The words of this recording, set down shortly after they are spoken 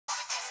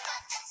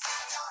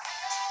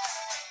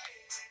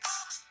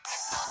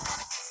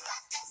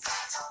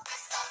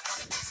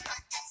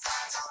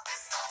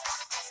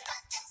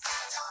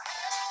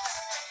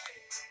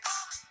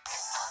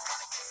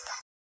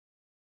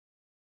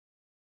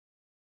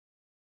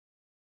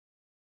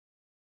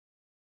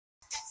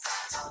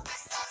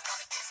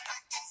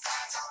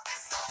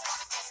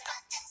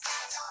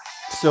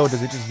So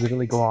does it just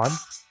literally go on?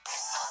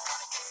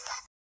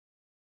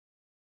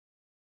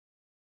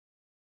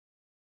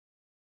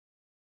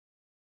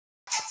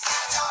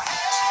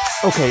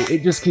 Okay,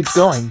 it just keeps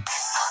going.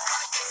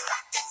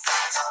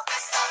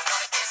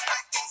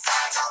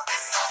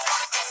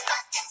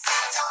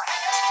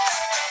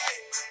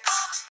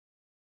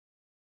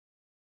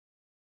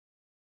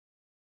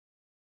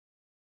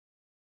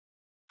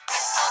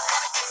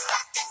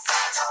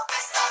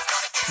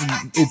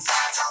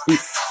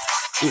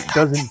 It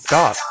doesn't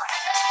stop.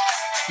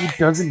 It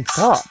doesn't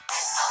stop.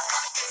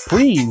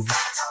 Please,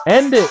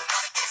 end it.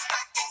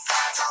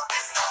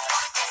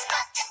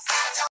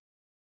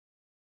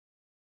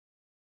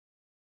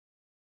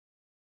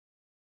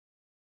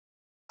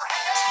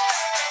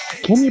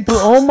 Can you?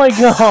 Oh my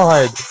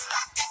god,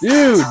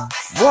 dude,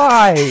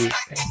 why?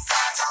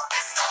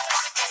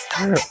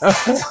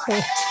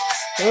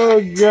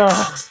 Oh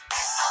god,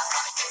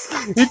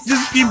 it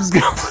just keeps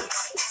going.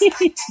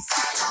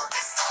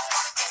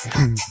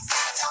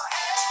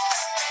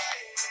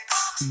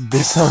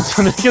 This sounds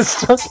gonna get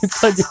stuck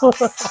inside your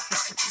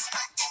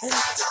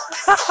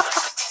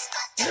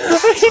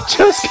It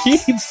just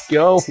keeps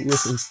going.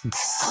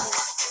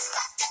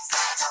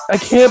 I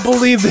can't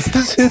believe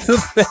this is a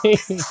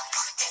thing.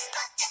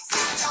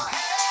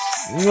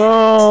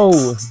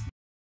 No.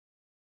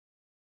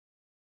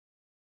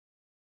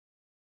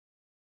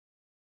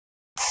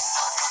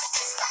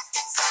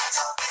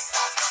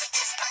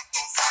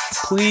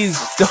 Please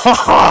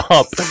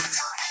stop.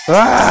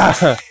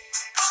 Ah.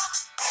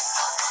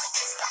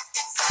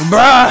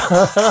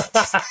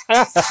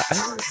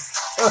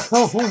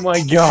 Oh my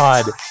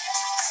god.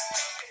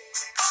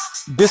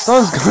 This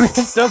song's gonna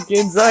get stuck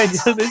inside.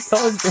 This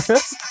song's gonna...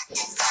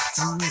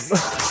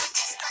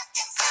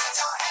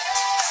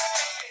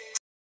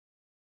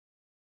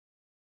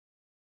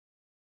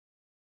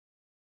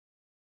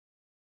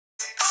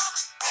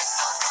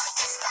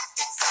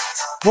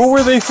 What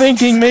were they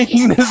thinking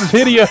making this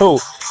video?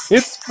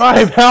 It's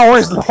 5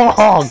 hours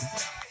long.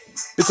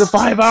 It's a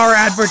 5-hour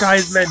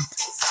advertisement.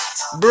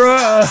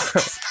 Bruh.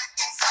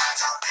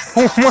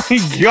 Oh my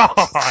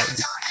god.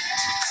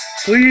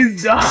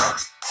 Please stop.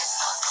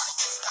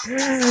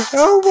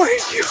 Oh my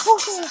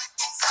god.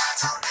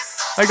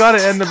 I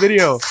gotta end the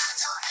video.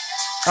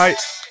 I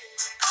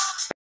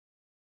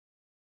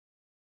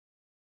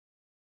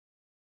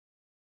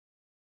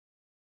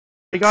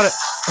gotta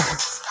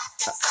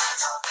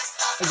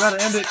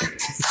end it.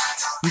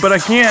 But I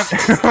can't.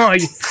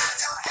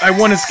 I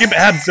want to skip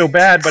ads so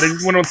bad, but I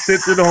just want to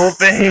sit through the whole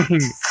thing.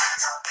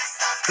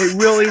 It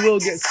really will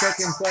get stuck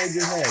inside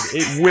your head.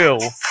 It will.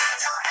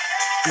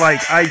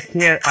 Like, I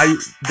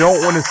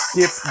don't want to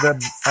skip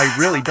I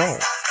really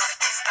don't.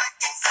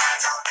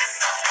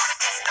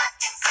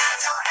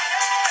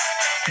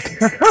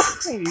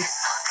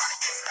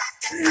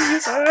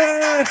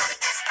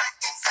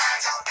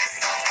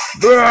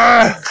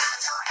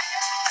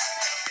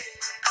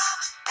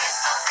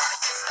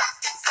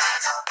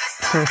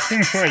 Oh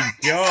my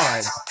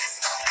god.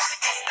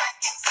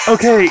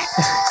 Okay,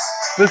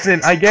 listen,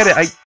 I get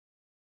it.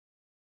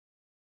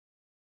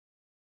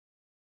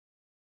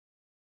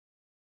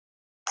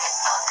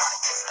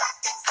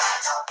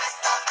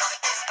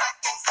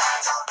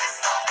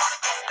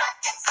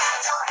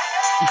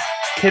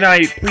 Can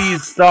I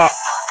please stop?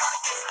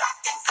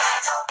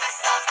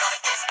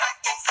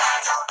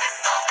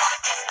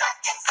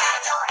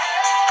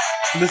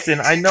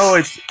 Listen, I know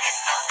it's...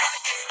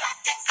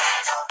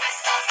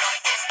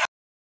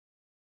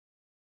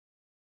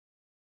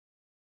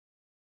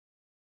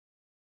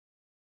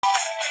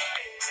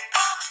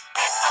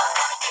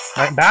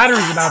 My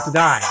battery's about to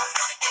die.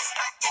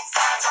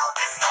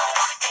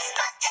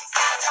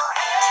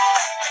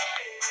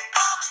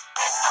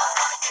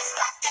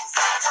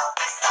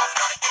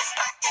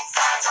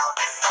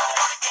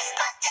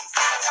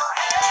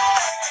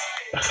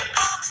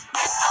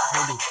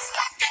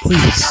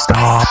 Please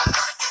stop.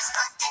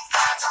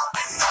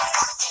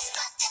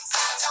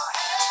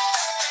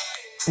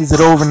 Is it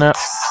over now?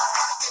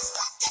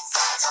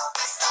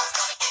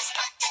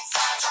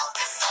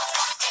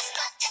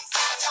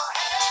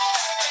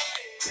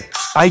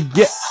 I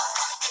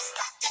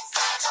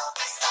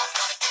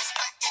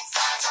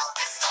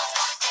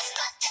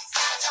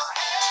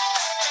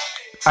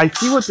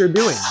see what they're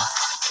doing.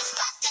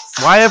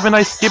 Why haven't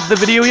I skipped the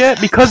video yet?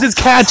 Because it's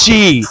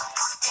catchy!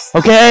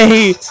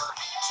 Okay?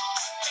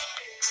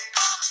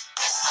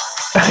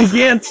 I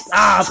can't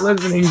stop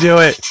listening to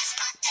it.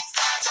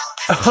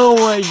 Oh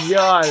my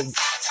god.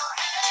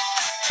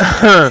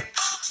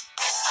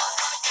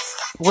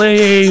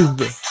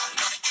 Please.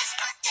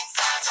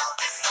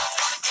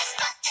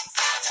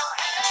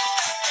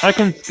 I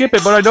can skip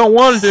it, but I don't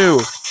want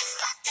to.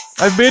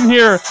 I've been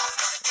here.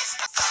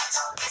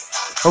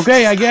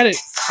 Okay, I get it.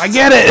 I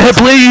get it.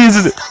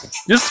 Please.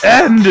 Just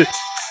end.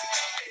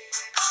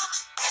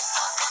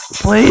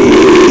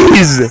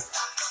 Please.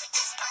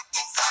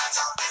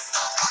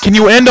 Can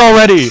you end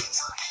already?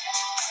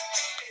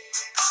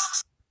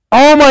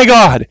 Oh my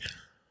god.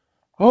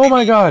 Oh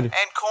my god.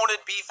 And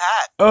cornered beef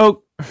hat.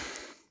 Oh.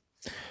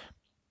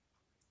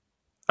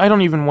 I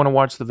don't even want to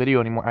watch the video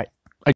anymore.